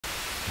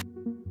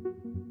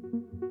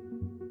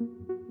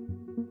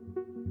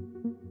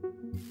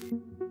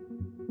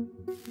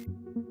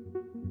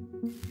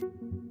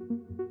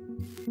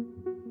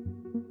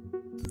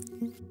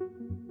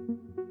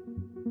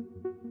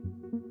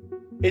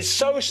It's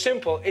so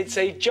simple, it's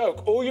a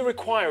joke. All you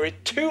require is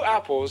 2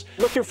 apples.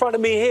 Look in front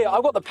of me here,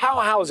 I've got the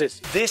powerhouses.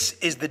 This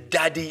is the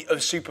daddy of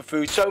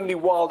superfood. So many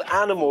wild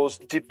animals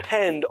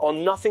depend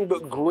on nothing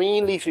but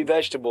green leafy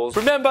vegetables.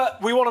 Remember,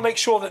 we want to make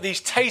sure that these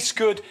taste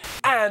good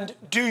and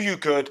do you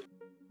good.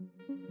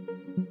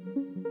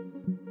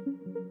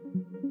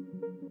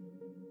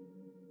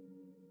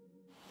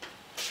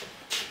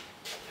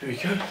 Here we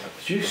go,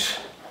 juice.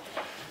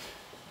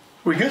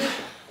 We good?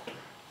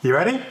 You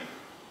ready?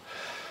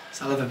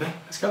 I'll have a bit.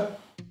 Let's go.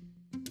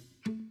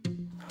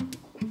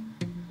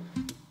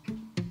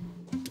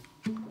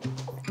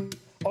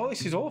 Oh,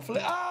 this is awful.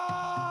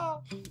 Ah!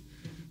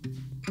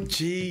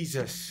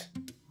 Jesus.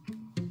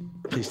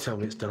 Please tell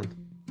me it's done.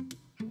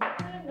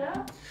 I don't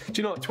know. Do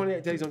you know what?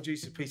 28 days on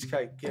juice, a piece of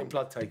cake, getting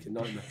blood taken,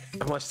 nightmare.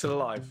 Am I still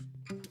alive?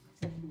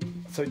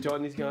 So do I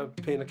need to go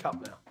pee in a cup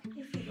now?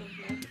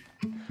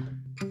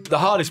 The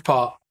hardest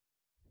part,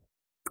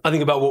 I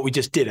think, about what we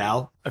just did,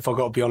 Al, if I've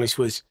got to be honest,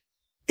 was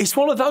it's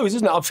one of those,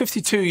 isn't it? I'm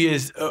 52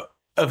 years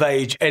of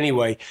age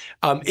anyway.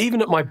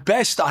 Even at my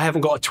best, I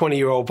haven't got a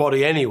 20-year-old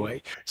body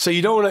anyway. So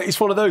you don't want to, it's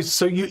one of those.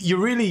 So you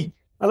really,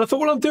 and I thought,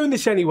 well, I'm doing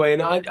this anyway,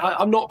 and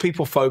I'm not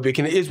people phobic,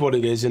 and it is what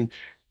it is. And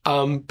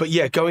but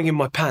yeah, going in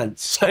my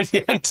pants, and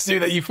to do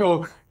that, you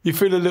feel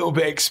a little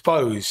bit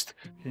exposed.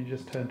 Can you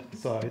just turn to the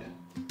side?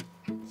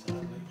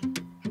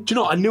 Do you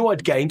know what? I knew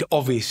I'd gained,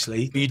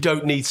 obviously, but you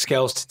don't need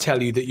scales to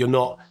tell you that you're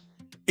not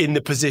in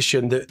the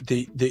position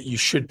that you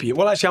should be in.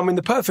 Well, actually, I'm in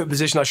the perfect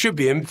position I should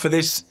be in for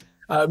this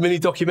mini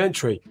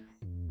documentary.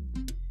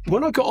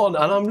 When I got on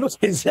and I'm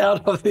looking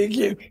down, I'm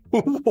thinking,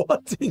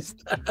 what is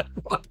that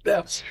right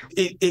now?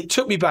 It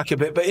took me back a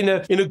bit, but in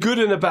a good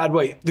and a bad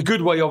way. The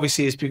good way,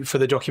 obviously, is for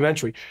the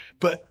documentary,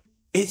 but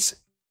it's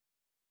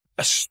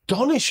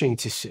astonishing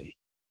to see,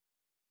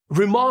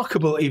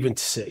 remarkable even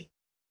to see,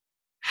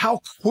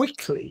 how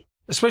quickly,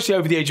 especially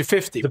over the age of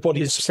 50, the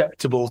body is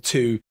susceptible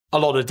to a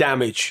lot of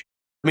damage.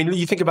 I mean,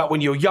 you think about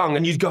when you're young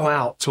and you'd go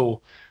out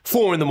till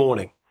 4 in the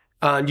morning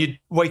and you'd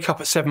wake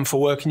up at 7 for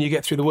work and you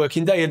get through the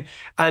working day.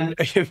 And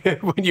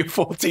when you're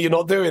 40, you're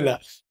not doing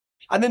that.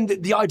 And then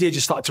the idea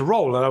just started to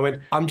roll. And I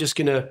went, I'm just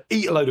going to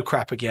eat a load of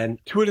crap again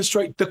to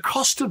illustrate the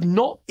cost of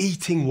not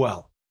eating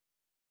well.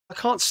 I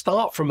can't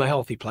start from a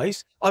healthy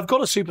place. I've got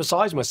to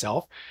supersize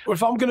myself. Or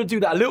if I'm going to do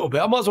that a little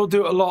bit, I might as well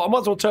do it a lot. I might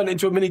as well turn it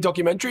into a mini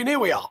documentary. And here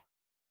we are.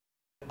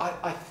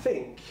 I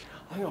think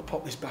I'll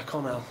pop this back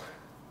on, Al.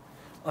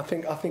 I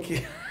think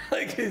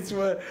it's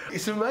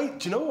amazing.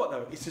 Do you know what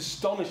though? It's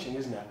astonishing,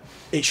 isn't it?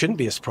 It shouldn't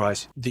be a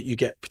surprise that you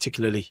get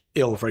particularly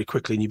ill very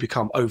quickly and you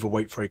become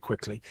overweight very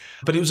quickly.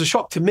 But it was a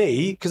shock to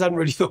me because I hadn't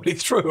really thought it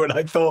through, and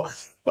I thought,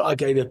 well, I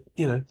gained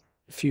a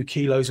few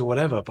kilos or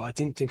whatever, but I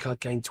didn't think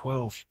I'd gain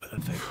 12. I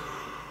think.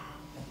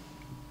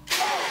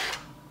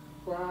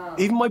 Wow.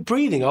 Even my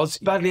breathing, I was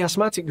badly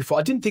asthmatic before.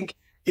 I didn't think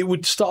it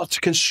would start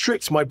to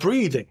constrict my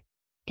breathing.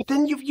 But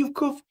then you've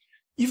got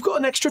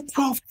an extra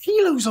 12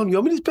 kilos on you.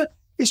 I mean,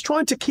 it's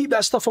trying to keep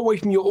that stuff away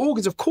from your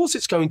organs. Of course,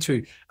 it's going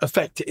to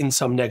affect it in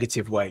some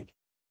negative way.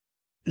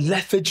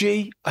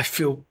 Lethargy, I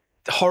feel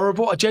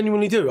horrible. I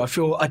genuinely do. I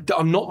feel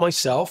I'm not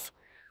myself.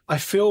 I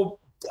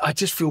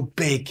just feel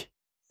big.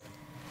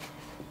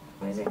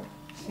 Where is it?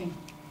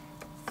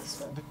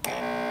 This one.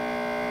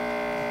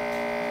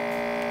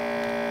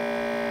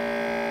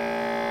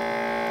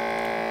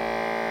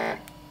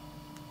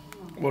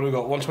 What have we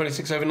got?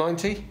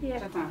 126/90?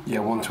 Yeah. Yeah,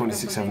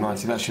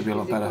 126/90. That should be a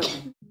lot better.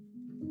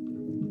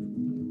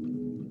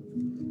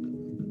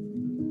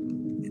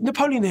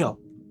 Napoleon Hill,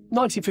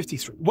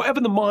 1953.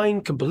 Whatever the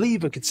mind can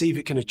believe and conceive,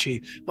 it can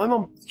achieve. My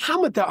mum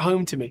hammered that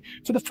home to me.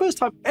 For the first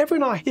time ever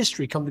in our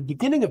history, come the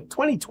beginning of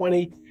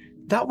 2020,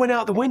 that went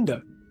out the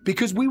window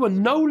because we were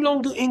no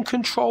longer in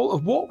control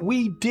of what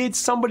we did.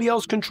 Somebody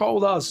else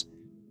controlled us.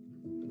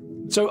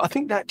 So I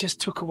think that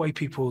just took away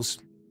people's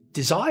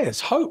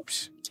desires,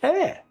 hopes,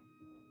 care.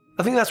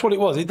 I think that's what it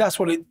was. That's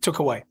what it took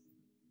away.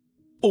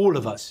 All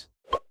of us.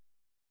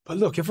 But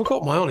look, if I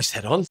got my honest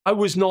head on, I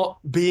was not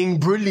being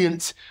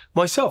brilliant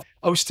myself.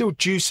 I was still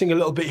juicing a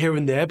little bit here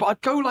and there, but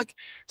I'd go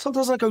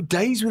sometimes I'd go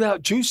days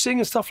without juicing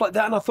and stuff like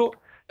that. And I thought,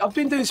 I've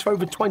been doing this for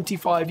over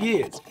 25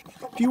 years.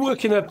 If you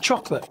work in a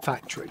chocolate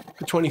factory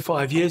for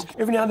 25 years,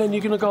 every now and then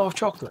you're going to go off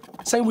chocolate.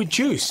 Same with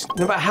juice.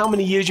 No matter how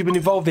many years you've been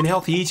involved in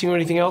healthy eating or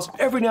anything else,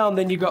 every now and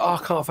then you go, oh,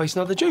 I can't face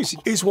another juice.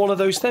 It's one of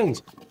those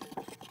things.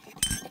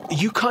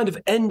 You kind of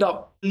end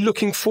up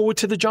looking forward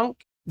to the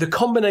junk. The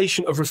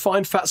combination of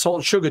refined fat, salt,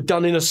 and sugar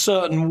done in a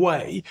certain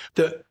way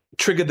that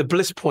triggered the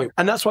bliss point.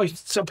 And that's why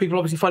some people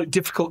obviously find it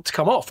difficult to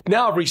come off.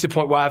 Now I've reached the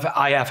point where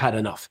I have had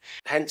enough.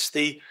 Hence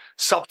the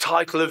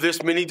subtitle of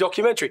this mini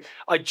documentary.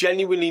 I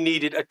genuinely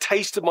needed a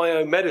taste of my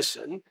own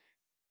medicine.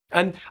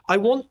 And I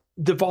want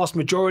the vast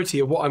majority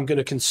of what I'm going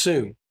to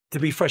consume to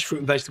be fresh fruit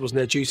and vegetables and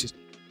their juices.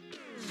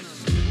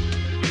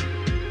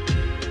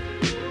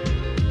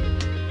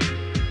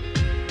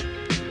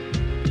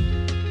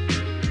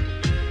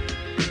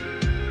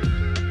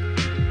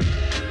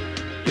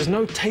 There's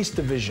no taste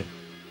division.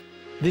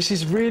 This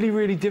is really,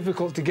 really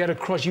difficult to get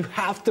across. You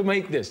have to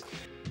make this.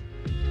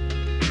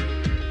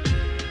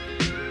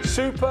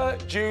 Super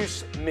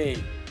Juice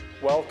Me.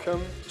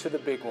 Welcome to the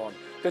big one.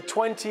 The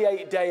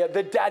 28-dayer,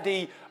 the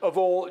daddy of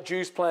all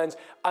juice plans,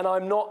 and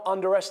I'm not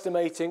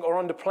underestimating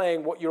or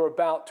underplaying what you're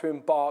about to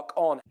embark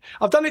on.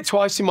 I've done it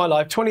twice in my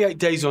life, 28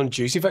 days on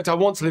juice. In fact, I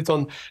once lived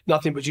on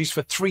nothing but juice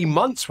for 3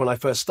 months when I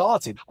first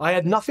started. I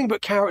had nothing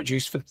but carrot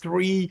juice for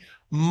 3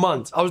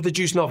 months. I was the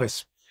juice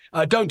novice.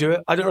 Don't do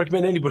it. I don't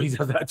recommend anybody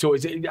does that at all.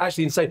 It's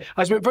actually insane.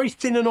 I just went very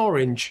thin and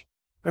orange.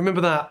 I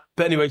remember that.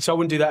 But anyway, so I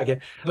wouldn't do that again.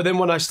 But then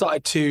when I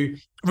started to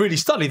really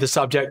study the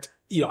subject,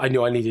 you know, I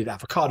knew I needed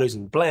avocados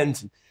and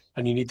blends,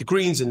 and you need the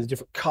greens and the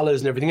different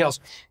colors and everything else.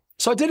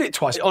 So I did it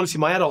twice. Honestly,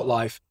 my adult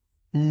life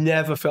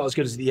never felt as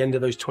good as at the end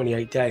of those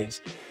 28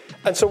 days.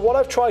 And so what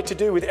I've tried to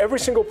do with every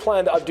single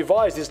plan that I've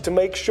devised is to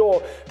make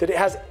sure that it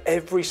has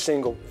every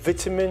single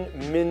vitamin,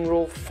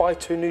 mineral,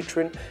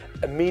 phytonutrient,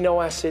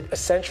 amino acid,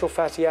 essential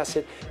fatty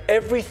acid,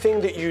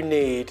 everything that you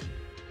need.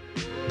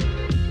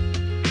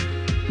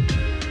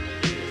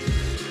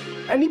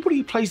 Anybody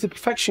who plays the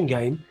perfection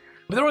game,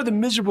 they're either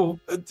miserable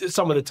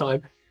some of the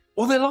time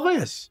or they're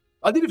liars.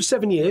 I did it for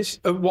 7 years,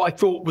 what I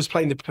thought was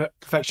playing the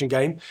perfection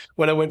game,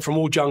 when I went from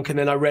all junk, and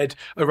then I read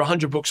over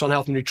 100 books on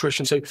health and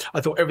nutrition. So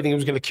I thought everything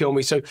was going to kill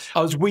me. So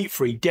I was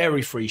wheat-free,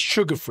 dairy-free,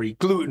 sugar-free,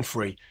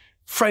 gluten-free,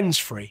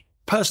 friends-free,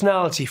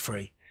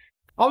 personality-free.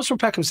 I was from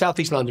Peckham, South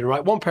East London,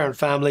 right? One-parent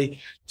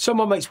family. So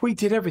my mates, we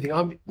did everything.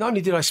 Not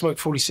only did I smoke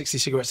 40, 60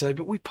 cigarettes a day,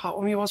 but when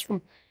I was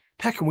from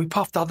Peckham, we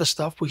puffed other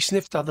stuff, we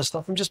sniffed other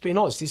stuff. I'm just being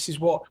honest, this is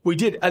what we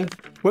did. And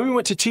when we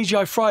went to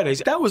TGI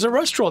Fridays, that was a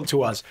restaurant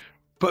to us.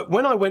 But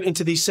when I went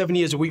into these 7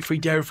 years of wheat-free,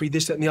 dairy-free,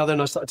 this, that, and the other,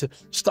 and I started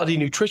to study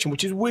nutrition,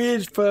 which is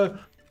weird for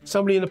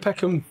somebody in a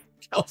Peckham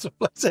council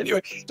place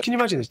anyway. Can you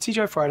imagine this?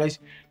 TGI Fridays,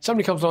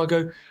 somebody comes along and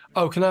I go,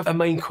 oh, can I have a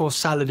main course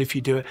salad if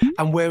you do it?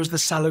 And where was the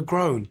salad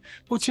grown?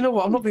 Well, do you know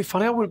what? I'm not being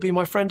funny. I wouldn't be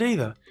my friend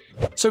either.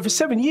 So for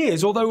 7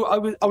 years, although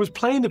I was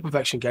playing the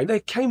perfection game,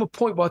 there came a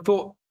point where I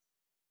thought,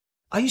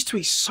 I used to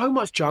eat so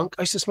much junk.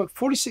 I used to smoke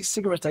 46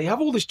 cigarettes a day, have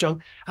all this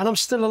junk, and I'm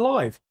still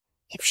alive.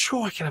 I'm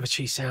sure I can have a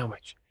cheese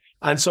sandwich.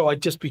 And so I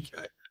just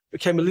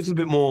became a little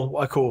bit more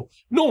what I call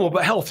normal,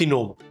 but healthy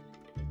normal.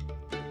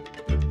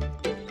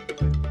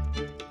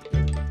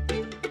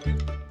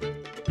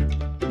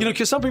 You know,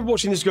 because some people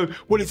watching this go,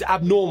 well, it's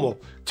abnormal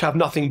to have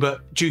nothing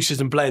but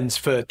juices and blends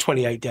for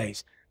 28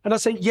 days. And I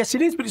say, yes,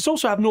 it is, but it's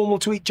also abnormal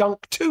to eat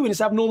junk too, and it's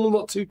abnormal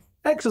not to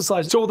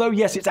exercise. So although,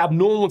 yes, it's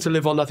abnormal to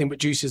live on nothing but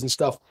juices and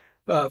stuff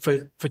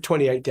for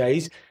 28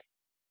 days,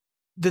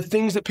 the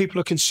things that people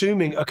are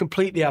consuming are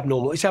completely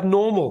abnormal. It's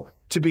abnormal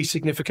to be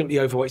significantly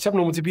overweight. It's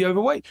abnormal to be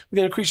overweight. We're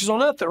the only creatures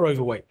on Earth that are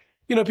overweight.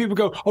 You know, people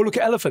go, oh, look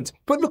at elephants.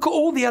 But look at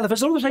all the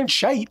elephants. They're all the same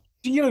shape.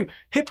 You know,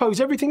 hippos,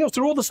 everything else,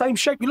 they're all the same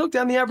shape. You look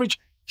down the average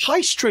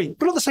high street,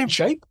 we're not the same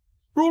shape.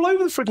 We're all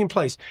over the frigging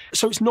place.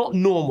 So it's not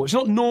normal. It's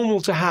not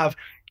normal to have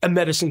a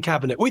medicine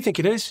cabinet. We think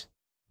it is.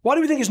 Why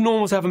do we think it's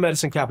normal to have a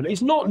medicine cabinet?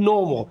 It's not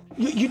normal.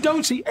 You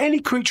don't see any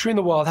creature in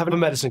the world having a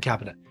medicine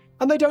cabinet.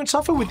 And they don't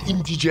suffer with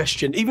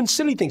indigestion, even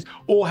silly things,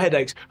 or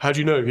headaches. How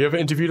do you know? Have you ever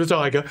interviewed a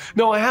tiger?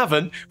 No, I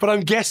haven't, but I'm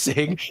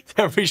guessing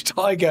the average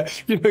tiger,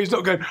 you know, he's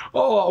not going,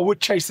 oh, I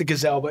would chase the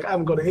gazelle, but I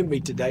haven't got it in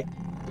me today.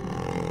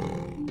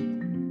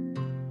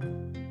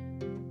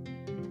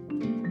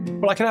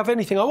 Well, I can have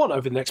anything I want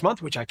over the next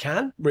month, which I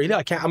can, really,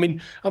 I can. I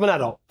mean, I'm an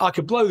adult. I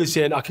could blow this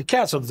in, I could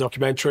cancel the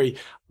documentary,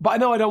 but I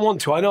know I don't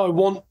want to. I know I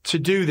want to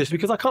do this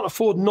because I can't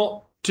afford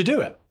not to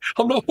do it.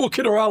 I'm not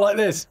walking around like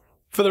this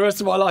for the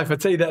rest of my life, I'll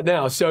tell you that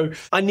now. So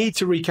I need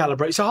to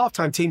recalibrate. It's a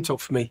half-time team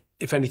talk for me,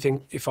 if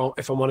anything, if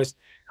I'm honest.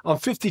 I'm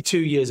 52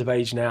 years of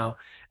age now.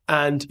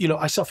 And, you know,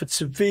 I suffered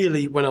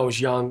severely when I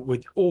was young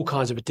with all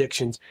kinds of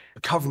addictions,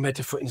 recovering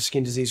from foot and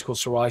skin disease called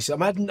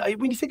psoriasis.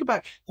 When you think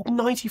about it,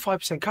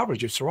 95%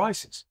 coverage of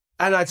psoriasis.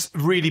 And that's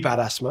really bad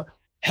asthma,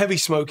 heavy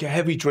smoker,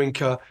 heavy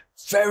drinker,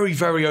 very,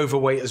 very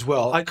overweight as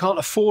well. I can't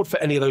afford for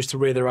any of those to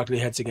rear their ugly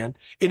heads again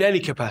in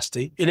any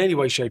capacity, in any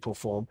way, shape or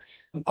form.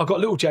 I've got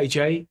little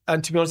JJ,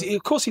 and to be honest,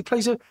 of course, he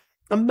plays a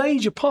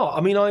major part.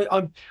 I mean,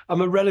 I'm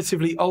a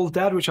relatively old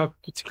dad, which I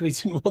particularly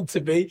didn't want to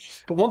be.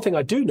 But one thing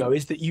I do know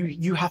is that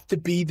you have to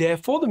be there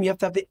for them. You have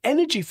to have the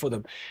energy for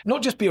them,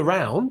 not just be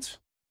around.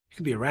 You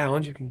can be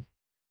around. You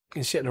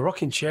can sit in a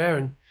rocking chair,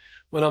 and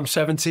when I'm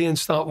 70 and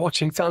start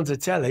watching tons of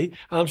telly,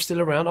 I'm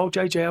still around. Oh,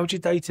 JJ, how's your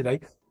day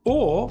today?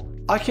 Or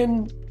I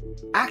can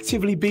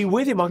actively be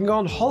with him. I can go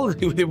on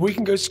holiday with him. We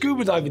can go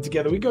scuba diving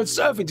together. We can go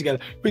surfing together.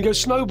 We can go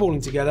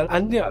snowboarding together.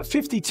 And, you know, at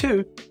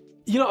 52,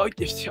 you know, I'm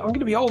going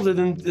to be older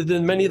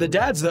than many of the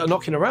dads that are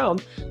knocking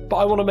around, but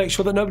I want to make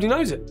sure that nobody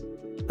knows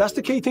it. That's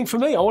the key thing for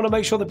me. I want to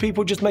make sure that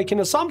people just make an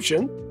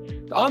assumption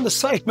that I'm the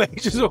same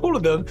age as all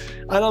of them,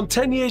 and I'm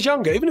 10 years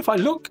younger, even if I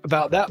look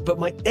about that, but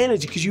my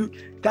energy, because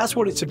that's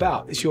what it's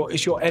about. It's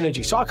your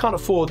energy. So I can't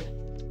afford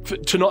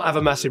to not have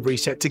a massive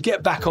reset, to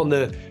get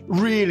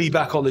really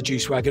back on the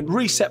juice wagon,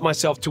 reset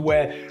myself to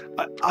where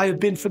I have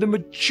been for the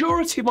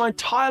majority of my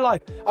entire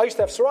life. I used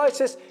to have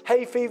psoriasis,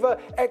 hay fever,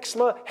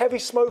 eczema, heavy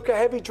smoker,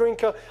 heavy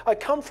drinker. I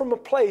come from a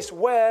place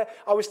where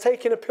I was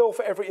taking a pill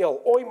for every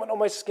ill, ointment on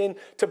my skin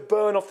to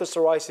burn off the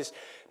psoriasis.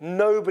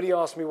 Nobody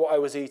asked me what I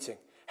was eating.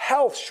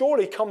 Health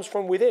surely comes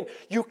from within.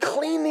 You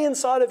clean the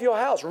inside of your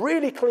house,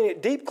 really clean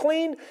it, deep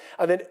clean,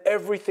 and then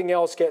everything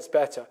else gets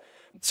better.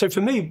 So for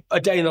me, a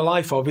day in the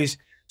life of is,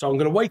 so I'm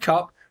going to wake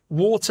up,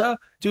 water,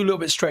 do a little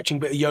bit of stretching,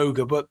 bit of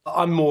yoga, but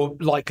I'm more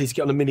likely to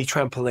get on a mini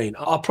trampoline.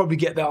 I'll probably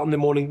get that on the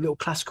morning, little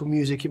classical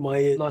music in my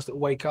ear, nice little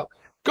wake up.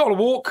 Go on a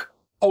walk,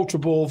 ultra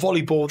ball,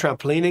 volleyball,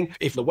 trampolining.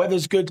 If the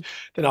weather's good,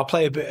 then I'll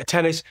play a bit of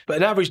tennis. But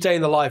an average day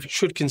in the life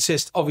should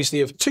consist,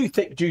 obviously, of 2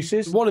 thick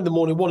juices, 1 in the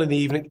morning, 1 in the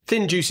evening,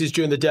 thin juices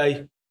during the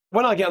day.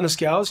 When I get on the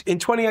scales, in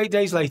 28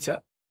 days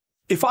later,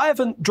 if I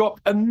haven't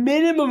dropped a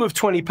minimum of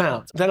 20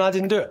 pounds, then I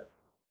didn't do it.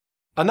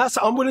 And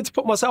I'm willing to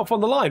put myself on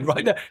the line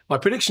right now. My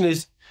prediction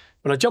is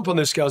when I jump on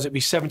those scales, it'd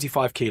be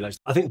 75 kilos.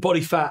 I think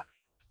body fat,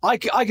 I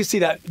can see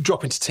that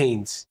drop into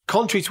teens.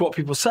 Contrary to what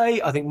people say,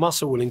 I think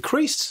muscle will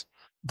increase,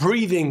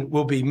 breathing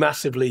will be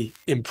massively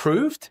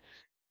improved,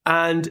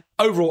 and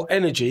overall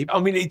energy,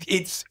 I mean,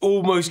 it's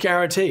almost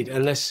guaranteed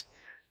unless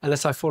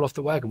I fall off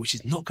the wagon, which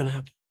is not going to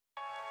happen.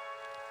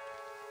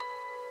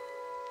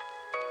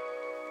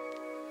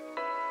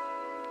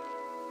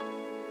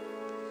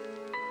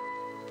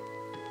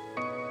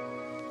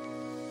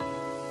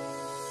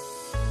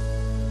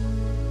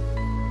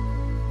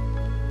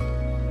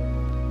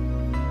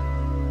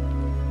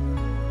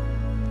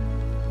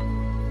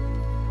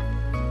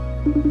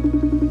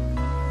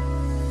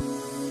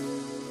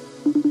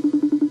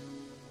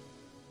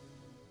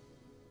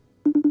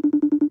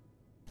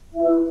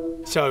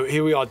 So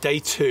here we are, day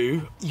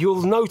 2.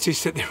 You'll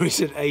notice that there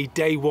isn't a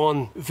day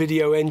 1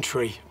 video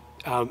entry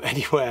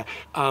anywhere.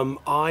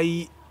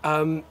 I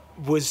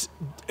was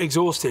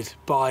exhausted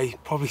by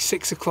probably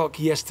 6 o'clock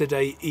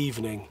yesterday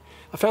evening.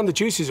 I found the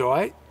juices all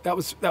right. That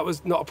was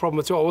not a problem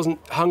at all. I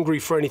wasn't hungry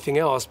for anything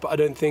else, but I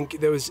don't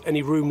think there was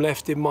any room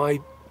left in my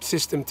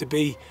system to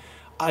be.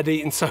 I'd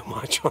eaten so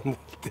much on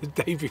the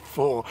day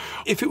before.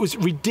 If it was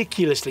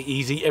ridiculously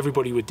easy,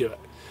 everybody would do it.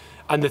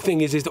 And the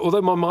thing is that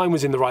although my mind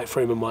was in the right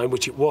frame of mind,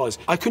 which it was,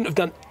 I couldn't have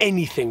done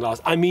anything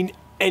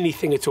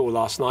anything at all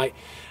last night.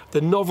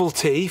 The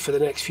novelty for the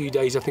next few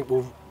days, I think,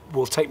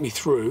 will take me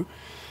through.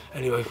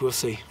 Anyway, we'll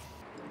see.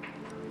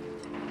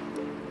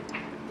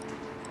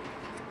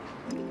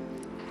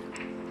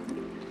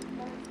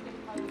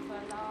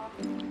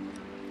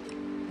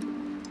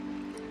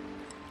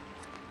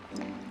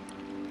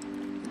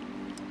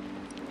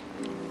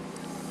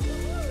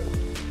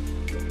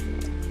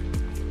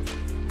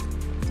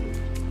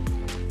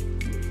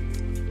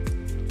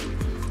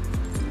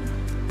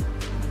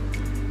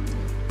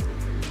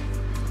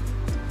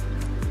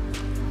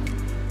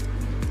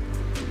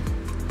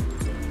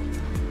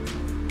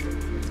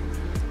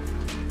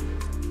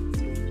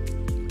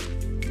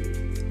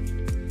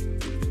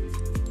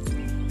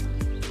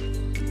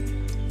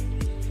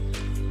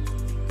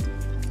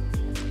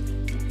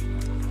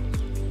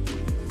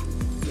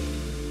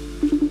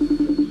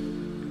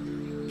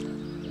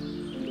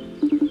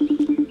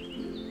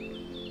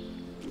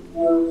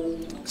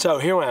 So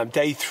here I am,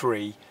 day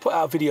 3. Put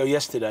out a video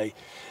yesterday,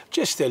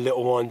 just a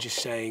little one, just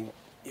saying,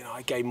 you know,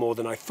 I gained more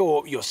than I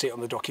thought. You'll see it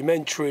on the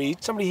documentary.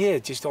 Somebody here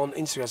just on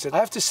Instagram said, I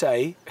have to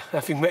say,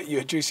 having met you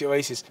at Juicy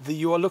Oasis, that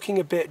you are looking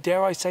a bit,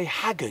 dare I say,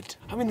 haggard.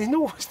 I mean, there's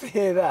no one wants to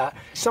hear that.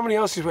 Somebody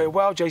else is like,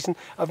 wow, Jason,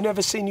 I've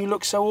never seen you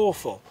look so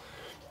awful.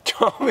 Do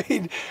you know what I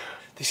mean?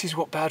 This is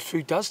what bad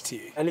food does to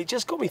you. And it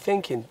just got me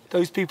thinking,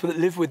 those people that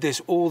live with this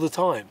all the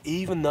time,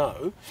 even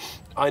though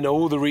I know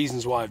all the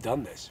reasons why I've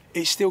done this,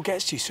 it still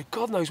gets to you. So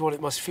God knows what it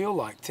must feel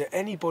like to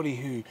anybody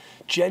who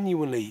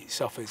genuinely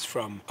suffers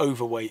from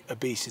overweight,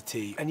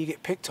 obesity, and you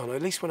get picked on.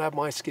 At least when I had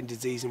my skin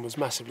disease and was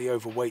massively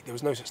overweight, there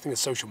was no such thing as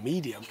social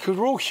media. Because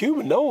we're all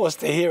human, no one wants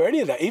to hear any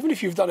of that. Even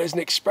if you've done it as an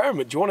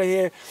experiment, do you want to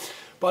hear,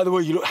 by the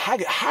way, you look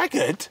haggard?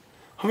 Haggard?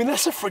 I mean,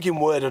 that's a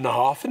frigging word and a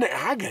half, isn't it?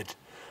 Haggard.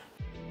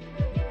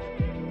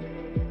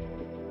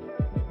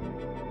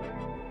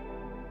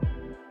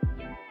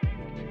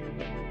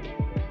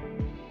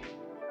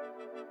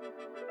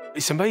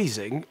 It's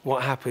amazing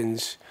what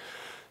happens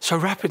so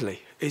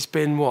rapidly. It's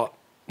been, what,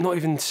 not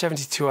even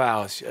 72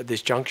 hours at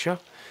this juncture.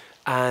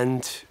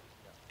 And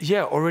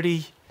yeah,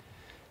 already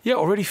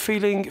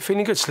feeling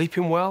good,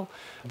 sleeping well.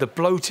 The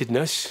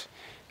bloatedness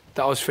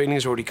that I was feeling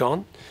is already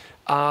gone.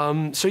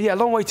 So yeah, a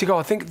long way to go.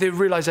 I think the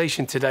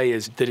realization today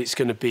is that it's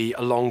going to be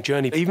a long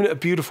journey. Even at a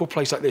beautiful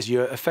place like this,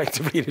 you're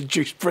effectively in a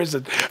juice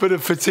prison, but a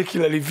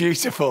particularly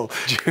beautiful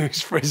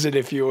juice prison,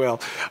 if you will.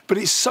 But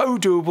it's so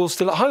doable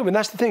still at home. And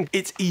that's the thing.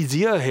 It's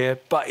easier here,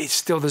 but it's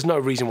still, there's no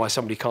reason why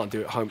somebody can't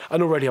do it at home.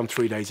 And already I'm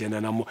 3 days in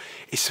and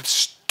it's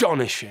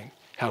astonishing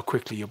how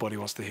quickly your body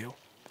wants to heal.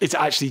 It's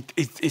actually,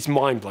 it's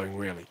mind-blowing,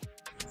 really.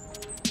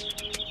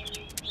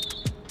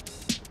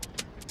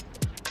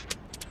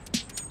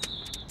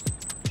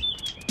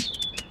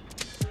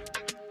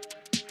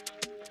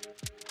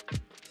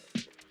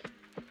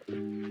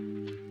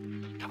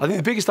 I think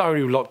the biggest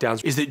irony with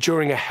lockdowns is that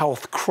during a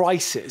health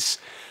crisis,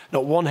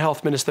 not one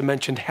health minister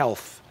mentioned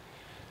health.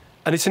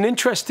 And it's an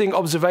interesting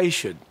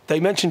observation. They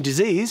mentioned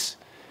disease,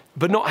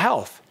 but not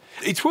health.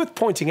 It's worth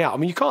pointing out, I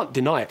mean, you can't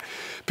deny it,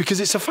 because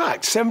it's a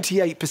fact.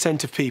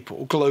 78% of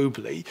people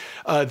globally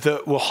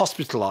that were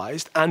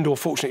hospitalised and or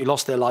fortunately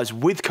lost their lives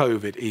with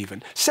COVID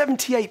even,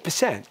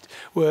 78%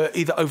 were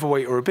either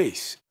overweight or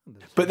obese.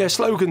 But their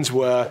slogans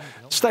were,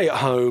 stay at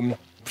home,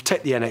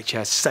 protect the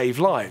NHS, save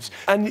lives.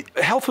 And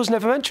health was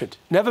never mentioned.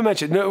 Never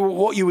mentioned. No,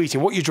 what you're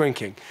eating, what you're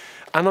drinking.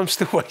 And I'm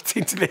still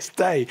waiting to this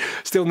day.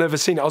 Still never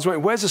seen it. I was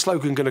waiting, where's the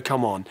slogan going to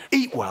come on?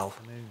 Eat well,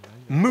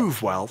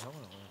 move well,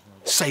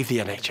 save the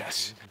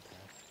NHS.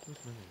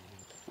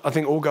 I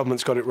think all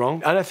governments got it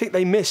wrong. And I think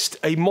they missed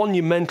a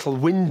monumental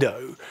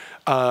window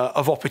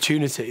of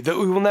opportunity that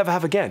we will never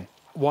have again.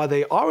 While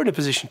they are in a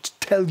position to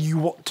tell you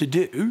what to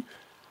do,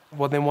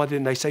 well, then why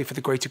didn't they say for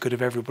the greater good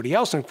of everybody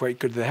else and greater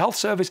good of the health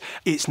service?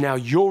 It's now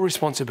your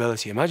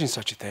responsibility, imagine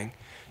such a thing,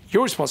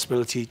 your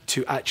responsibility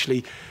to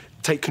actually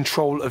take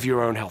control of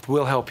your own health.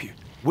 We'll help you.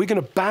 We're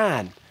going to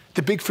ban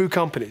the big food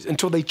companies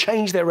until they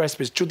change their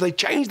recipes, until they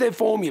change their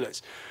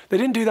formulas. They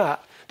didn't do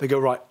that. They go,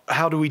 right,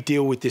 how do we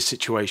deal with this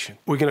situation?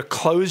 We're going to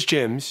close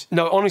gyms.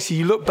 No, honestly,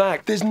 you look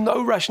back, there's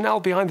no rationale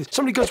behind this.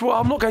 Somebody goes, well,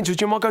 I'm not going to a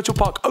gym, I'll go to a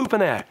park.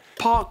 Open air.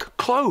 Park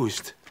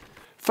closed.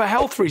 For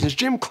health reasons,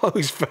 gym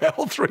closed for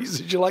health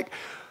reasons. You're like,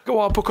 go,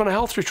 I'll book on a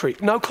health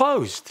retreat. No,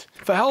 closed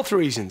for health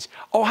reasons.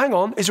 Oh, hang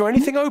on, is there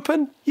anything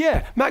open?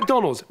 Yeah,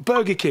 McDonald's,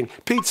 Burger King,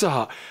 Pizza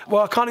Hut.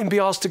 Well, I can't even be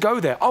asked to go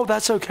there. Oh,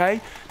 that's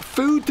okay.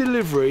 Food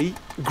delivery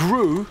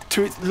grew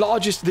to its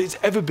largest that it's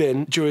ever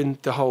been during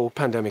the whole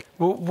pandemic.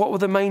 Well, what were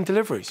the main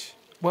deliveries?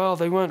 Well,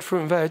 they weren't fruit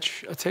and veg,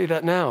 I'll tell you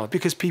that now,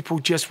 because people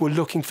just were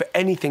looking for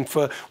anything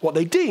for what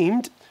they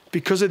deemed,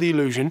 because of the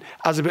illusion,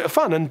 as a bit of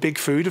fun. And big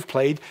food have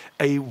played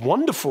a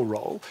wonderful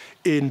role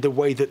in the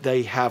way that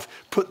they have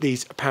put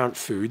these apparent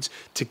foods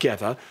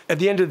together. At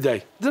the end of the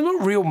day, there's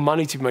not real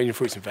money to be made in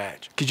fruits and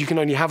veg, because you can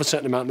only have a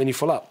certain amount and then you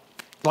fill up.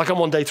 Like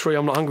I'm on day 3,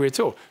 I'm not hungry at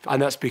all.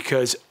 And that's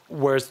because,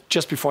 whereas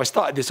just before I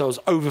started this, I was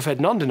overfed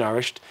and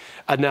undernourished,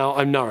 and now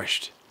I'm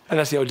nourished. And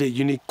that's the idea.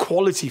 You need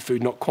quality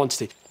food, not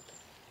quantity.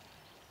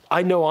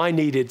 I know I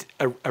needed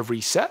a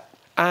reset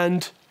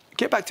and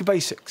get back to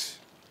basics.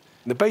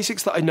 The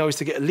basics that I know is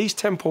to get at least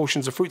 10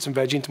 portions of fruits and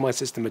veg into my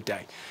system a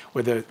day,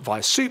 whether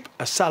via soup,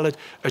 a salad,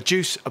 a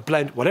juice, a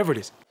blend, whatever it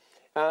is.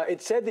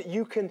 It said that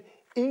you can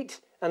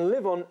eat and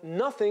live on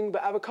nothing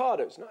but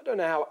avocados. Now, I don't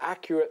know how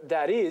accurate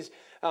that is.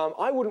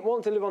 I wouldn't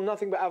want to live on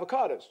nothing but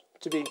avocados,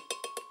 to be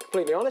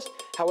completely honest.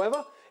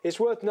 However, it's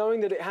worth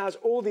knowing that it has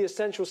all the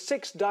essential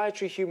 6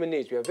 dietary human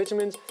needs. We have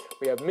vitamins,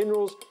 we have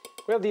minerals,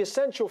 we have the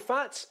essential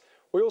fats,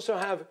 we also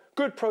have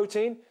good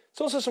protein.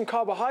 There's also some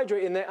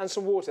carbohydrate in there and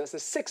some water. That's the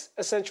 6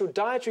 essential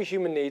dietary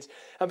human needs.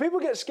 And people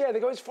get scared.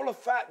 They go, it's full of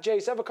fat,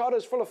 Jace. Avocado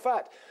is full of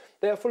fat.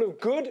 They are full of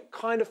good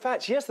kind of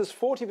fats. Yes, there's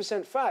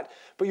 40% fat,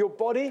 but your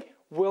body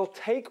will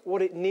take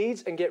what it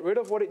needs and get rid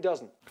of what it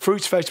doesn't.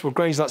 Fruits, vegetables,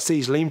 grains, nuts,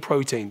 seeds, lean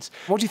proteins.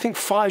 What do you think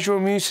fires your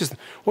immune system?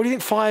 What do you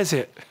think fires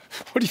it?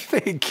 What do you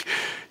think?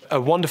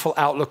 A wonderful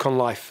outlook on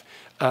life.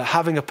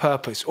 Having a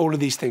purpose, all of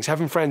these things,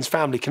 having friends,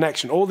 family,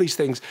 connection, all these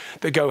things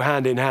that go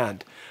hand in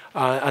hand.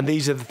 And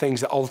these are the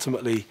things that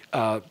ultimately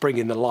bring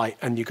in the light.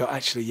 And you go,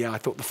 actually, yeah, I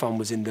thought the fun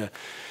was in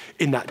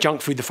that junk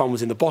food, the fun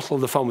was in the bottle,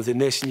 the fun was in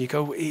this. And you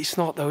go, it's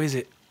not though, is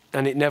it?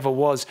 And it never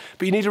was.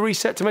 But you need a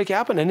reset to make it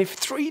happen. And if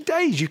 3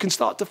 days you can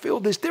start to feel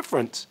this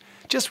difference,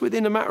 just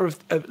within a matter of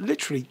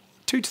literally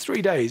 2 to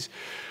 3 days,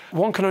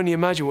 one can only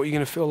imagine what you're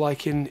going to feel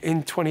like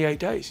in 28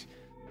 days.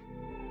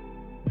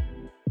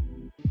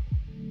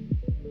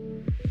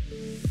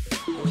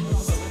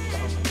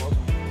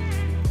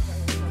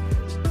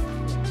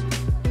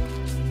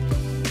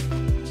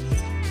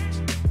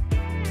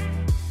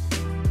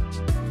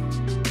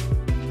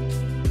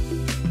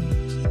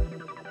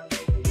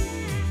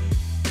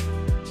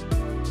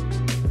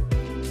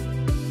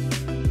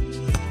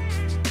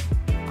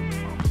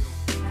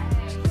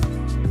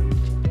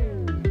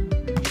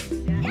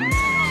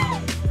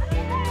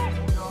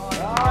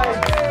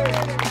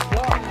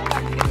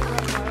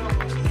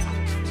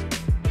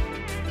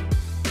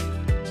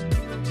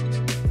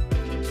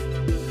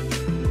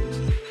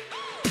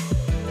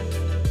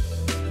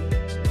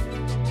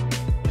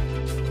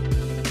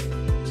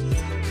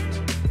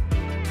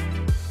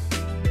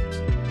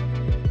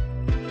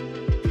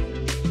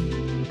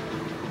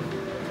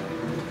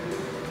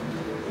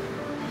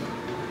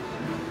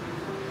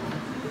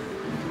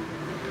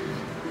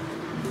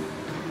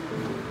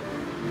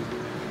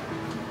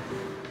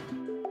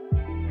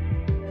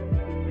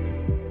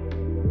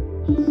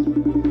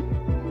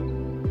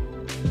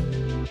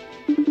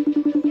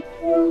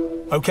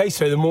 Okay,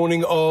 so the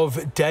morning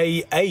of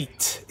day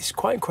 8. It's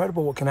quite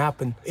incredible what can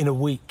happen in a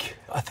week.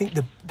 I think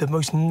the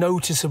most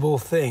noticeable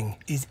thing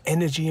is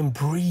energy and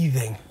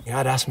breathing. I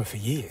had asthma for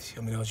years.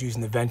 I mean, I was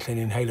using the ventilator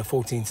inhaler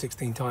 14,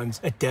 16 times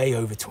a day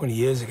over 20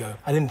 years ago.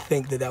 I didn't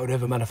think that that would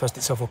ever manifest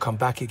itself or come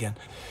back again.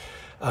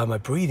 My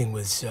breathing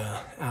was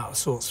out of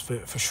sorts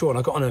for sure. And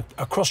I got on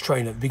a cross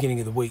train at the beginning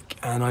of the week,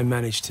 and I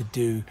managed to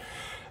do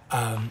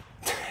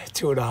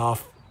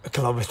 2.5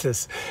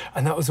 kilometers,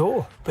 and that was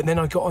all. But then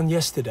I got on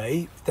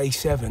yesterday, day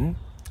 7,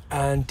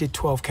 and did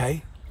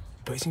 12K,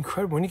 But it's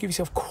incredible when you give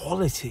yourself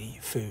quality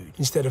food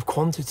instead of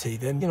quantity,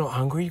 then you're not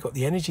hungry, you've got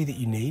the energy that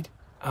you need.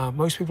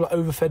 Most people are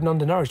overfed and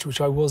undernourished, which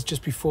I was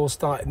just before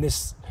starting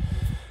this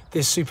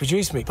super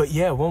juice me. But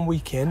yeah, 1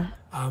 week in,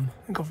 I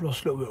think I've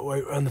lost a little bit of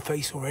weight around the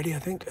face already, I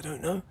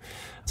don't know.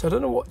 So I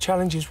don't know what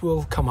challenges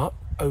will come up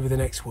over the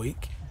next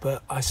week,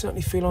 but I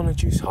certainly feel on a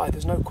juice high,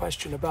 there's no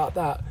question about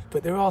that.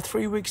 But there are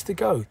 3 weeks to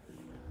go.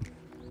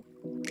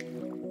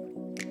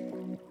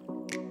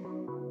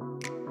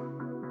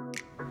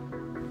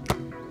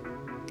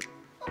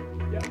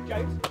 Yeah,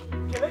 James,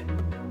 kill it.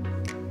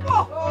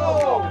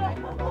 Oh!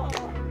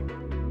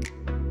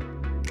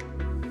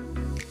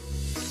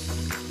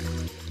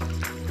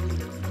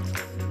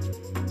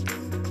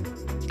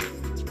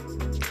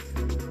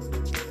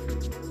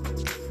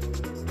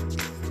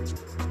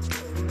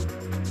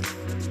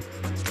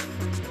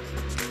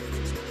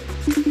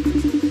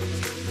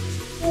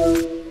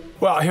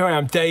 Well, here I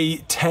am, day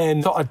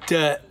 10. Thought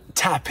I'd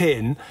tap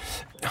in.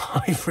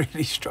 I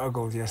really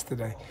struggled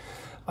yesterday.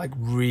 Like,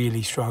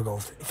 really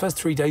struggled. The first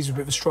 3 days were a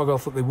bit of a struggle, I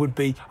thought they would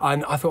be.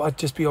 And I thought I'd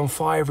just be on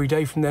fire every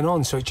day from then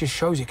on. So it just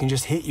shows it can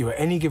just hit you at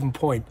any given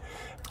point.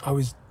 I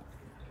was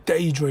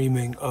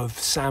daydreaming of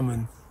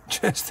salmon.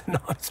 Just a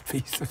nice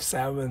piece of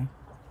salmon.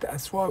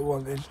 That's what I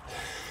wanted.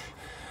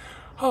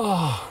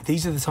 Oh,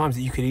 these are the times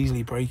that you could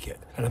easily break it.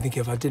 And I think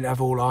if I didn't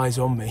have all eyes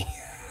on me,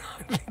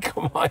 I think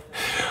I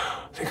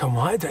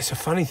might. That's a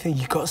funny thing.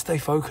 You've got to stay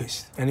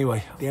focused.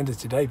 Anyway, at the end of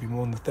today, be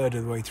more than a third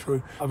of the way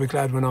through. I'll be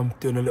glad when I'm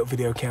doing a little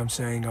video cam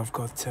saying I've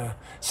got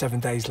 7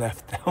 days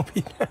left. I'll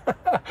be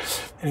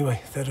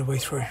anyway, third of the way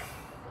through.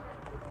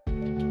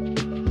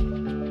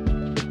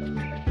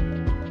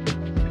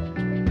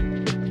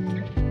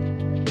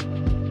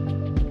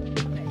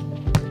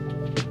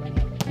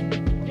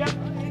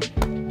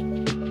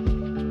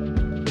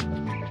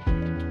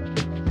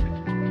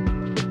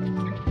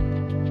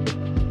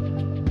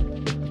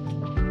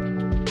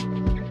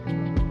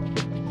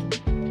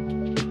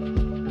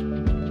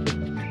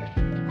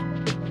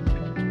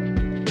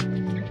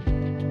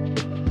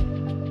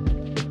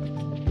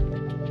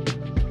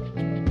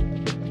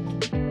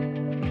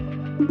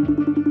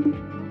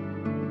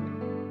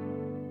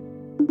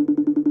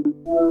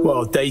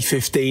 Well, day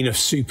 15 of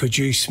Super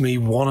Juice Me,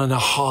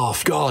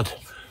 1.5. God,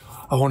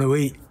 I want to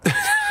eat.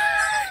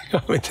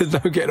 I mean, there's no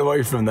getting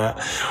away from that.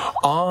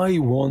 I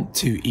want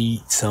to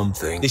eat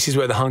something. This is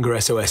where the Hunger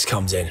SOS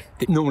comes in.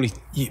 Normally,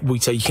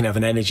 we'd say you can have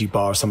an energy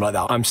bar or something like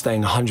that. I'm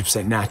staying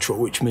 100% natural,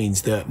 which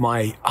means that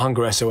my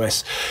Hunger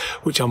SOS,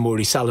 which I'm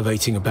already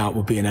salivating about,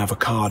 will be an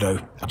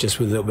avocado, just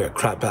with a little bit of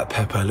cracked black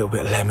pepper, a little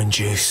bit of lemon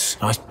juice,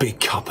 nice big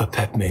cup of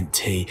peppermint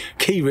tea.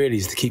 Key really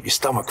is to keep your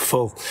stomach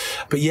full.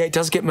 But yeah, it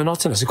does get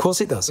monotonous. Of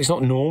course it does. It's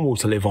not normal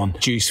to live on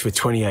juice for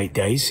 28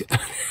 days.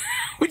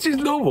 Which is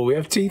normal, we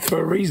have teeth for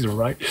a reason,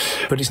 right?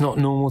 But it's not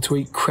normal to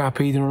eat crap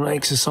either on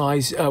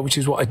exercise, which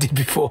is what I did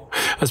before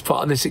as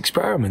part of this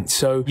experiment.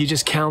 So you're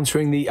just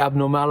countering the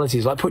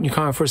abnormalities, like putting your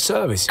car in for a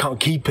service. Can't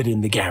keep it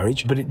in the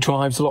garage, but it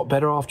drives a lot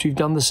better after you've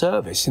done the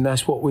service. And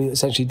that's what we're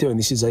essentially doing.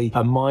 This is a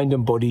mind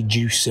and body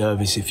juice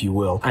service, if you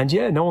will. And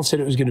yeah, no one said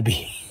it was going to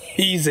be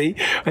easy.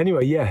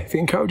 Anyway, yeah, if it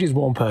encourages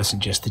one person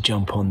just to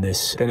jump on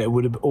this, then it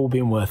would have all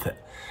been worth it.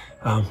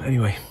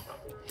 Anyway.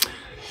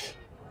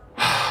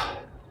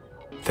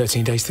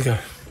 13 days to go.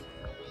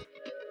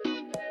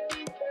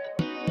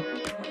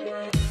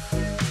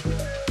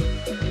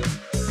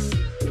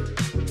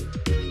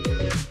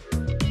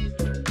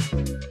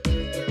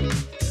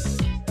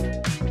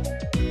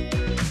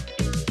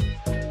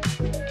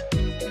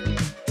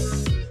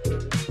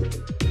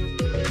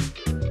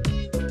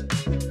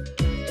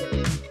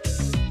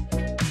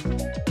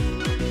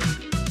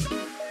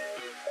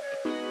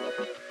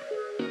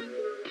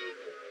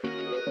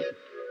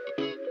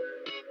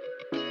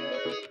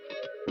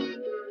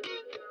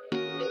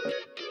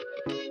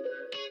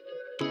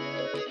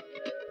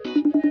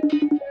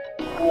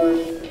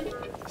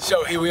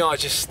 So here we are,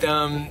 just we're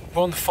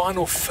on the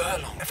final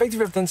furlong.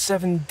 Effectively, I've done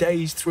 7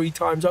 days 3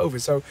 times over,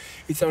 so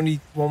it's only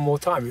one more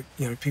time.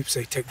 You know, people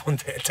say take 1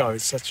 day at a time.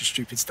 It's such a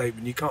stupid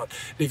statement. You can't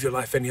live your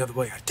life any other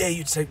way. I dare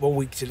you to take 1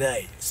 week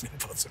today. It's an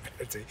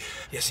impossibility.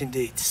 Yes,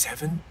 indeed,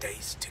 7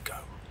 days to go.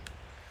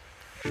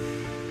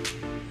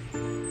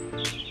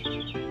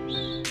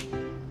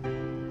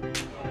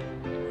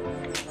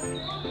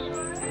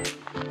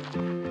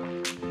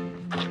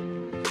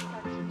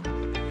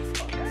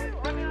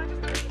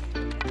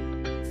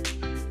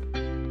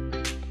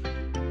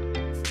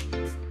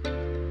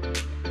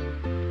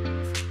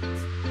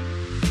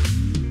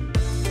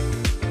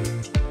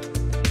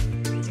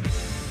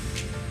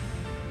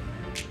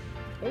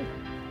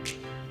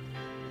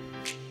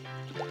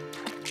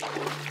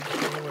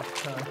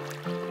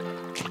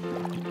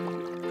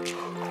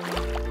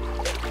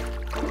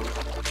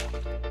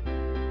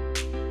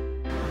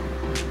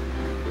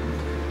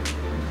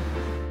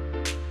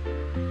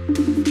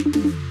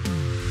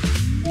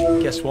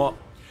 Guess what?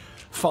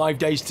 5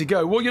 days to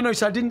go. Well, you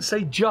notice I didn't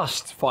say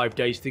just 5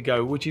 days to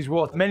go, which is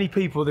what many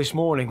people this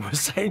morning were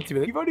saying to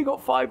me. You've only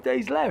got 5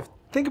 days left.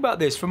 Think about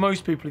this, for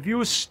most people, if you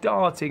were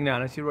starting now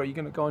and they say, right, you're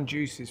going to go on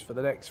juices for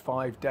the next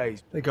 5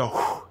 days, they go,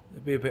 whew,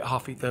 they'll be a bit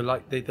huffy.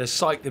 They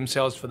psych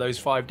themselves for those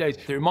 5 days.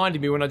 It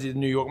reminded me when I did the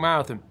New York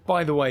Marathon.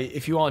 By the way,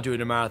 if you are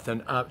doing a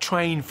marathon,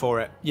 train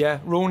for it. Yeah,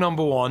 rule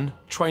number 1,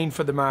 train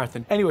for the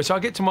marathon. Anyway, so I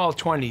get to mile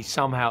 20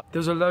 somehow.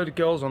 There's a load of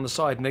girls on the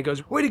side and they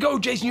goes, way to go,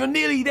 Jason, you're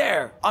nearly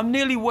there. I'm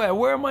nearly where?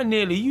 Where am I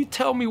nearly? You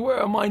tell me where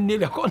am I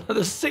nearly? I've got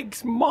another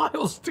 6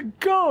 miles to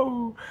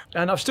go.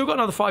 And I've still got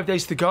another 5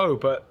 days to go,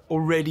 but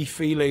already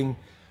feeling,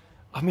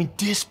 I mean,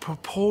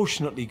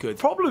 disproportionately good.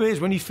 Problem is,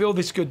 when you feel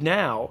this good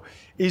now,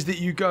 is that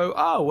you go,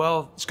 oh,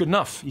 well, it's good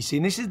enough. You see,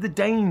 and this is the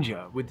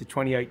danger with the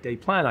 28-day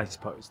plan, I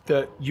suppose,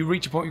 that you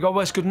reach a point, you go, well,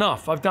 it's good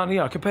enough. I've done, you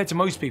know, compared to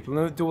most people,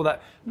 and do all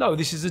that. No,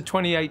 this is a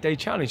 28-day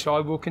challenge, so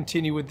I will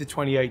continue with the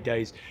 28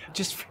 days. I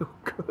just feel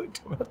good.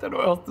 I don't know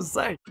what else to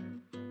say.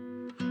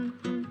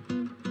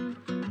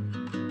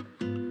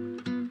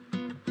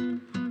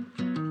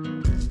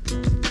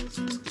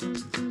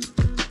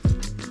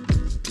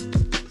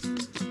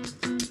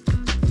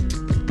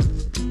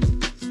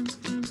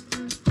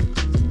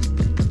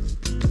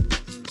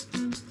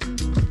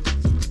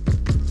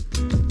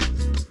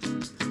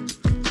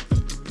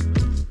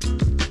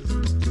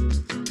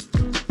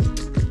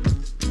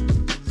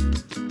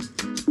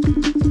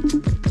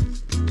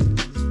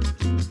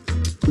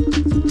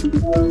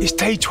 It's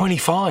day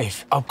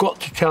 25. I've got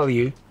to tell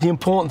you, the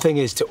important thing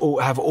is to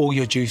have all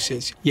your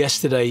juices.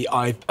 Yesterday,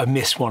 I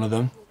missed one of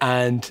them,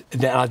 and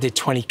then I did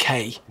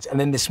 20K. And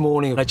then this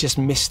morning, I just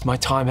missed my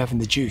time having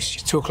the juice.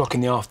 It's 2 o'clock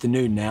in the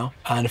afternoon now,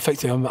 and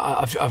effectively,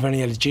 I've only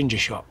had a ginger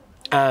shot.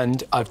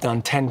 And I've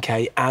done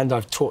 10K, and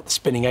I've taught the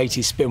spinning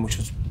 80 spin, which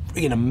was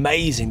freaking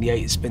amazing, the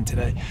 80 spin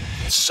today.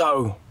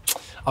 So,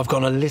 I've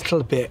gone a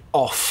little bit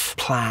off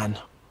plan.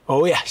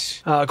 Oh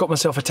yes, I got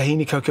myself a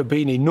tahini cocoa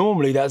beanie.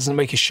 Normally that doesn't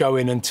make a show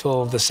in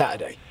until the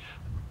Saturday.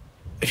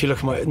 If you look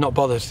at my, not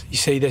bothered. You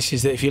see, this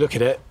is that if you look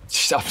at it,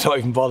 I'm not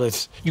even bothered.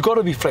 You've got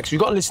to be flexible.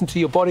 You've got to listen to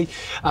your body.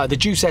 The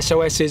juice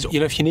SOS is,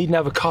 you know, if you need an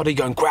avocado, you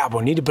go and grab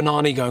one. You need a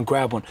banana, you go and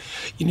grab one.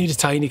 You need a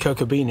tahini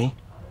cocoa beanie.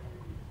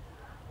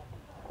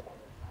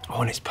 Oh,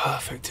 and it's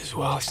perfect as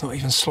well. It's not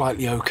even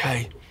slightly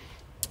okay.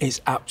 It's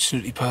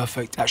absolutely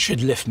perfect. That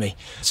should lift me.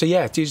 So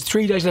yeah, there's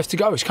 3 days left to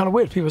go. It's kind of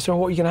weird. People are saying,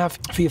 what are you going to have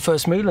for your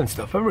first meal and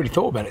stuff? I haven't really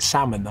thought about it.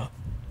 Salmon, though.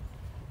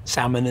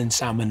 Salmon and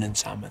salmon and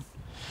salmon.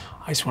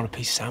 I just want a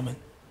piece of salmon.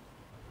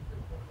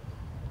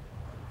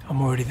 I'm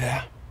already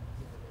there.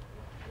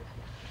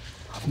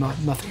 I've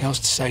nothing else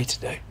to say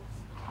today.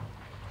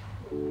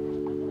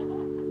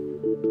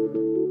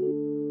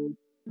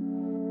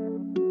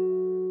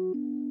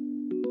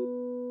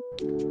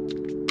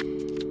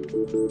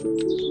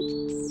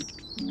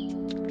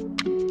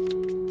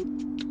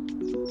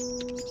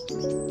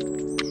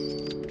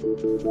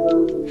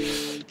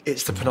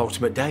 It's the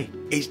penultimate day.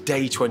 It's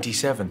day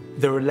 27.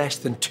 There are less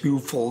than 2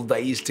 full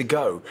days to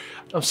go.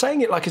 I'm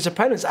saying it like it's a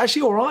penance. It's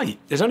actually all right.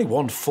 There's only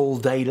 1 full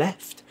day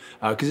left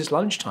because it's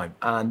lunchtime.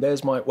 And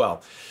there's my,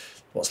 well,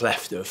 what's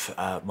left of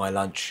my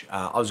lunch.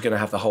 I was going to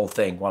have the whole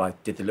thing while I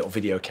did the little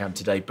video cam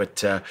today,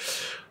 but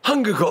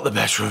hunger got the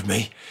better of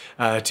me,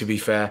 to be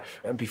fair.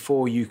 And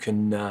before you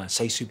can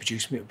say super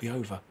juice me, it'll be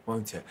over,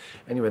 won't it?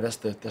 Anyway, that's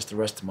the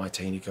rest of my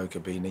tahini cocoa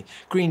beanie.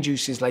 Green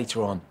juices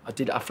later on. I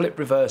flip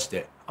reversed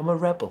it. I'm a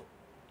rebel.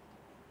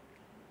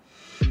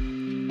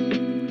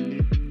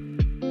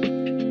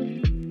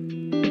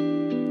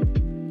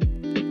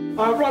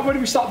 Right, where do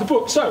we start the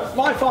book? So,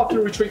 Life After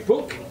a Retreat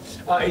book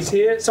is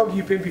here. Some of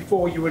you have been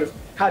before, you would have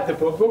had the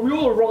book, but we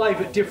all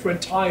arrive at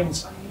different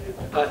times.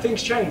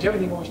 Things change,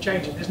 everything always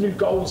changes. There's new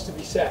goals to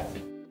be set.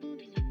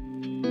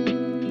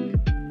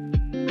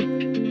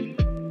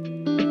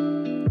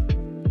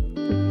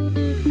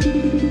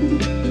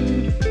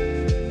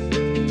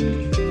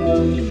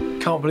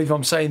 Can't believe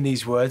I'm saying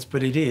these words,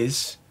 but it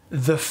is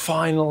the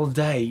final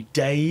day,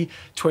 day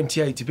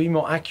 28. To be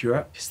more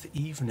accurate, it's the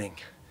evening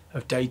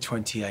of day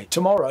 28.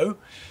 Tomorrow,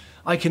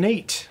 I can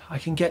eat. I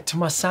can get to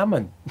my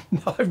salmon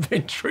I've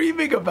been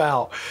dreaming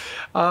about.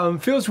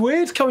 Feels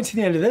weird coming to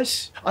the end of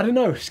this. I don't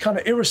know, it's kind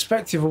of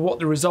irrespective of what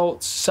the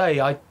results say.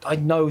 I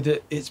know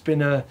that it's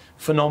been a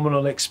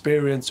phenomenal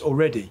experience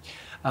already.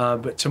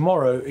 But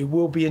tomorrow, it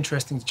will be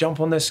interesting to jump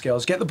on those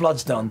scales, get the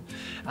bloods done,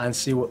 and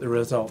see what the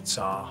results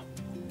are.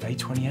 Day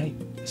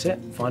 28, that's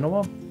it, final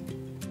one.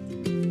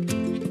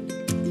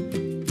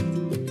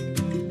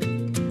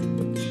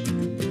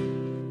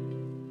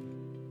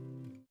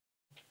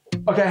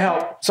 Okay,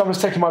 help. Someone's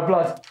taking my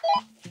blood.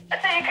 So you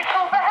can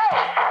call for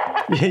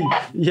help?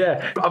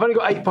 Yeah, I've only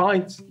got 8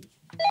 pints.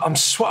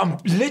 I'm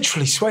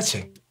literally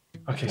sweating.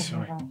 Okay,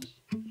 sorry.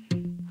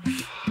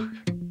 Fuck.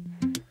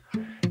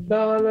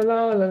 La la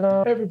la la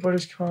la,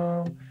 everybody's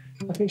calm.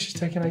 I think she's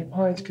taking 8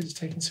 pints because it's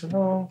taking so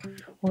long.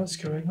 What's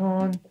going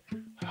on?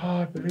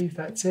 Oh, I believe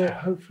that's it,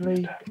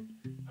 hopefully.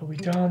 Are we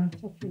done?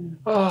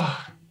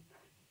 Oh.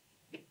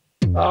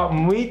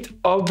 Muito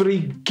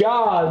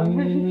obrigado,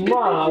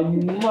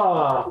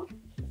 mama.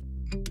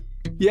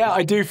 Yeah,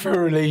 I do feel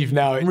relieved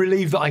now. I'm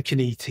relieved that I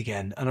can eat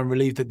again, and I'm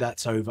relieved that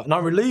that's over. And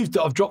I'm relieved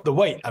that I've dropped the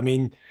weight. I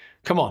mean,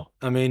 Come on.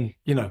 I mean,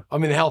 you know,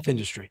 I'm in the health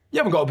industry. You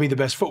haven't got to be the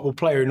best football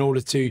player in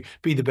order to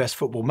be the best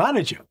football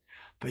manager,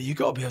 but you've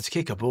got to be able to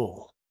kick a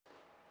ball.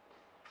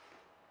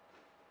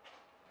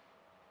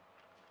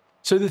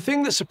 So the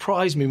thing that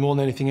surprised me more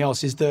than anything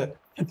else is that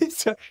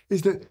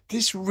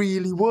this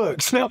really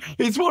works. Now,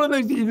 it's one of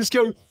those that you just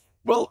go,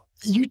 well,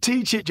 you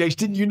teach it, Jace,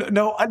 didn't you?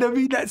 No, I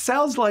mean, that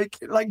sounds like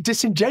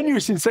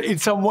disingenuous in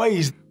some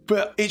ways,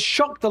 but it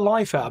shocked the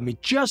life out of me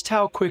just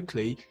how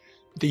quickly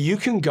that you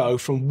can go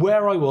from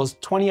where I was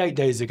 28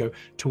 days ago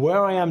to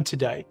where I am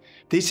today.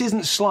 This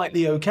isn't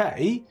slightly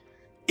okay,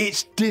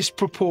 it's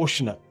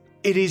disproportionate.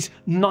 It is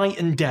night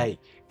and day.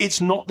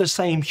 It's not the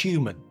same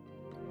human.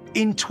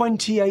 In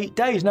 28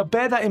 days. Now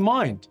bear that in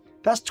mind.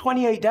 That's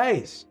 28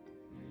 days.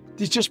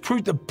 This just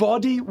proved the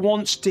body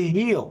wants to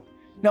heal.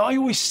 Now I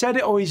always said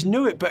it, always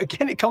knew it, but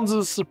again, it comes as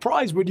a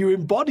surprise when you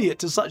embody it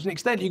to such an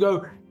extent. You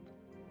go,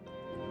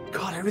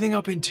 God, everything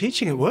I've been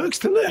teaching, it works,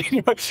 doesn't it?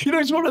 You know,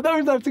 it's one of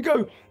those I have to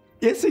go,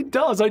 yes, it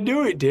does. I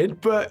knew it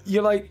did, but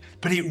you're like,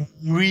 but it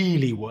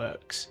really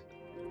works.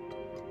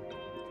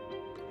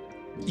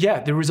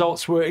 Yeah, the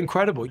results were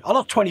incredible. I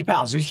lost 20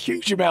 pounds, a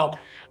huge amount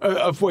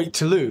of weight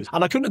to lose.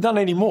 And I couldn't have done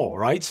any more,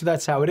 right? So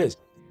that's how it is.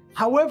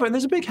 However, and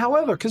there's a big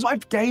however, because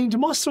I've gained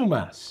muscle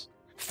mass.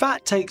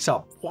 Fat takes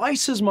up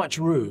twice as much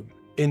room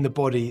in the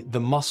body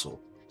than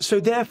muscle. So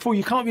therefore,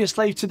 you can't be a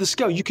slave to the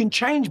scale. You can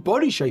change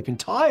body shape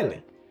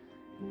entirely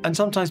and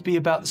sometimes be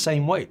about the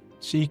same weight.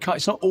 So you can't,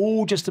 it's not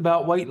all just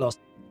about weight loss.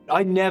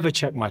 I never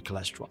check my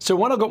cholesterol. So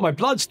when I got my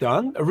bloods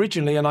done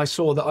originally and I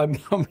saw that I'm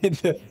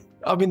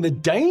in the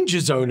danger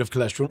zone of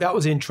cholesterol, that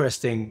was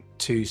interesting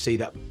to see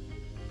that.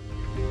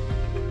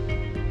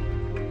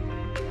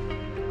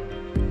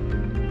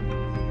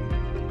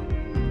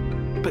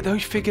 But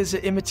those figures are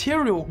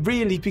immaterial,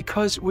 really,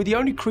 because we're the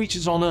only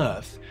creatures on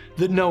Earth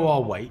that know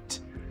our weight.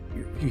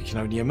 You can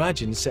only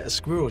imagine a set of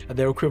squirrels.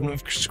 They're equivalent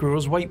of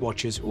squirrels' Weight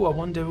Watchers. Oh, I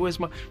wonder, what's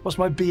my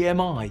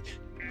BMI?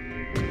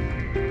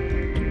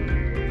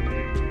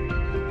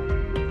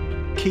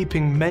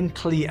 Keeping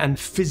mentally and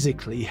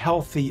physically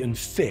healthy and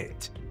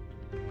fit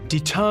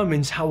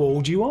determines how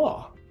old you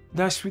are.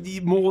 That's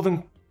more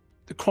than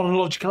the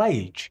chronological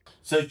age.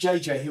 So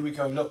JJ, here we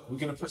go. Look, we're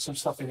going to put some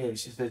stuff in here.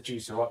 This is the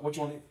juice, all right? What do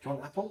you want? Do you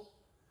want apple?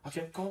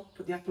 Okay, go on,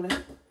 put the apple in.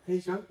 Here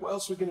you go. What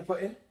else are we going to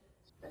put in?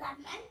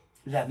 Lemon.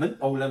 Lemon?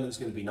 Oh, lemon's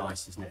going to be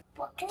nice, isn't it?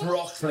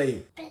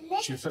 Broccoli.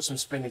 Spinach. Should we put some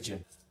spinach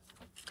in?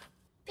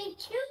 Bacon.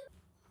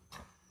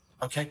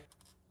 Okay.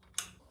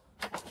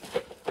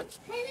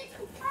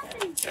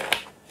 Cabbage.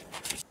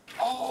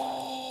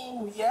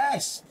 Oh,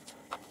 yes.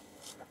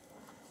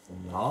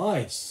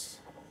 Nice.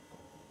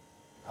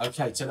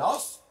 Okay, turn it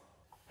off.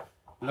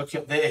 Look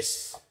at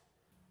this.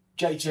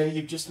 JJ,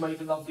 you've just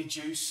made a lovely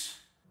juice.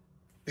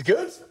 You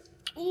good?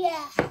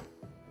 Yeah.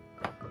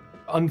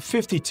 I'm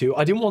 52.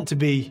 I didn't want to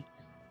be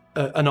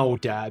an old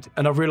dad,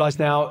 and I've realised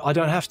now I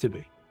don't have to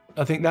be.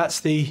 I think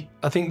that's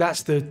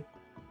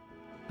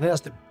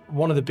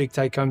one of the big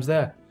take-homes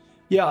there.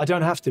 Yeah, I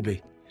don't have to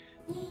be.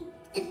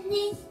 It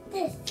needs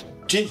this.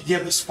 Yeah,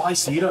 but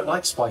spicy. You don't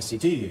like spicy,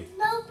 do you?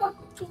 No, but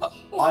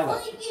I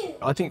like you.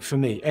 I think for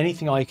me,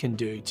 anything I can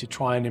do to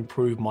try and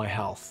improve my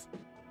health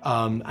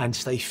and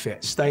stay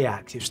fit, stay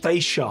active, stay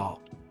sharp,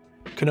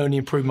 can only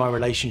improve my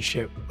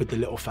relationship with the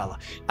little fella.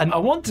 And I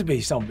want to be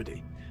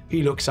somebody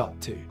he looks up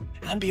to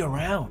and be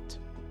around.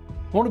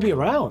 I want to be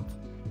around.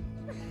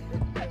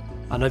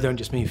 And I don't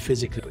just mean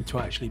physically, but to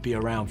actually be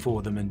around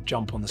for them and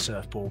jump on the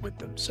surfboard with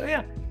them. So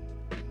yeah.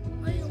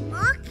 Will you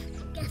walk?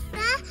 Get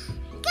there?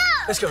 Go!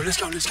 Let's go, let's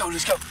go, let's go,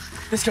 let's go.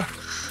 Let's go,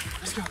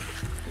 let's go.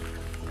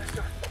 Let's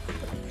go.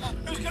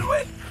 Who's gonna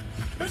win?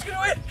 Who's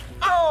gonna win?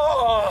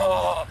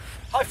 Oh!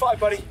 High five,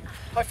 buddy.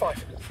 High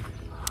five.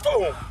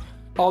 Boom.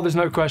 Oh, there's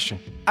no question.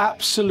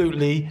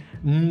 Absolutely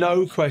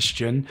no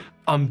question.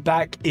 I'm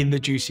back in the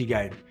juicy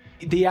game.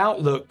 The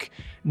outlook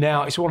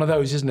now, it's one of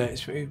those, isn't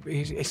it? I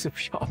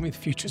mean, the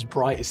future's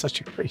bright. It's such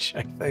a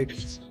cliche thing,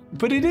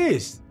 but it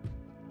is.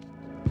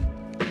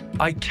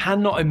 I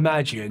cannot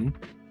imagine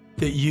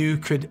that you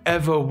could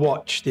ever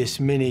watch this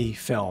mini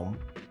film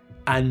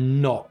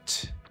and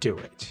not do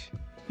it.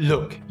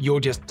 Look, you're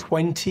just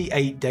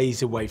 28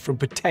 days away from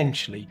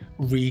potentially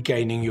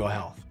regaining your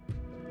health.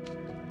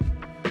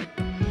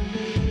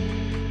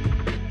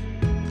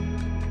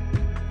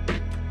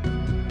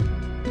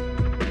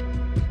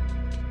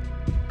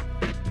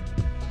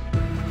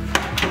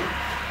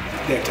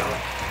 There,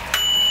 darling.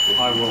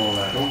 I will.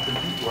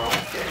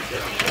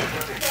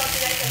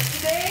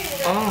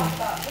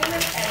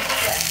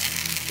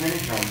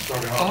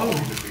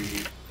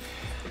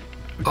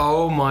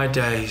 Oh my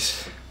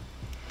days.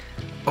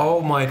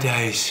 Oh my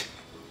days.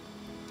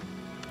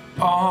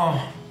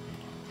 Oh,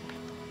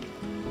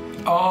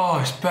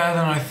 it's better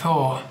than I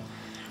thought.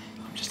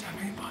 I'm just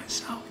having it by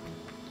itself.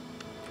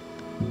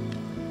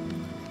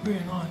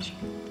 Really nice.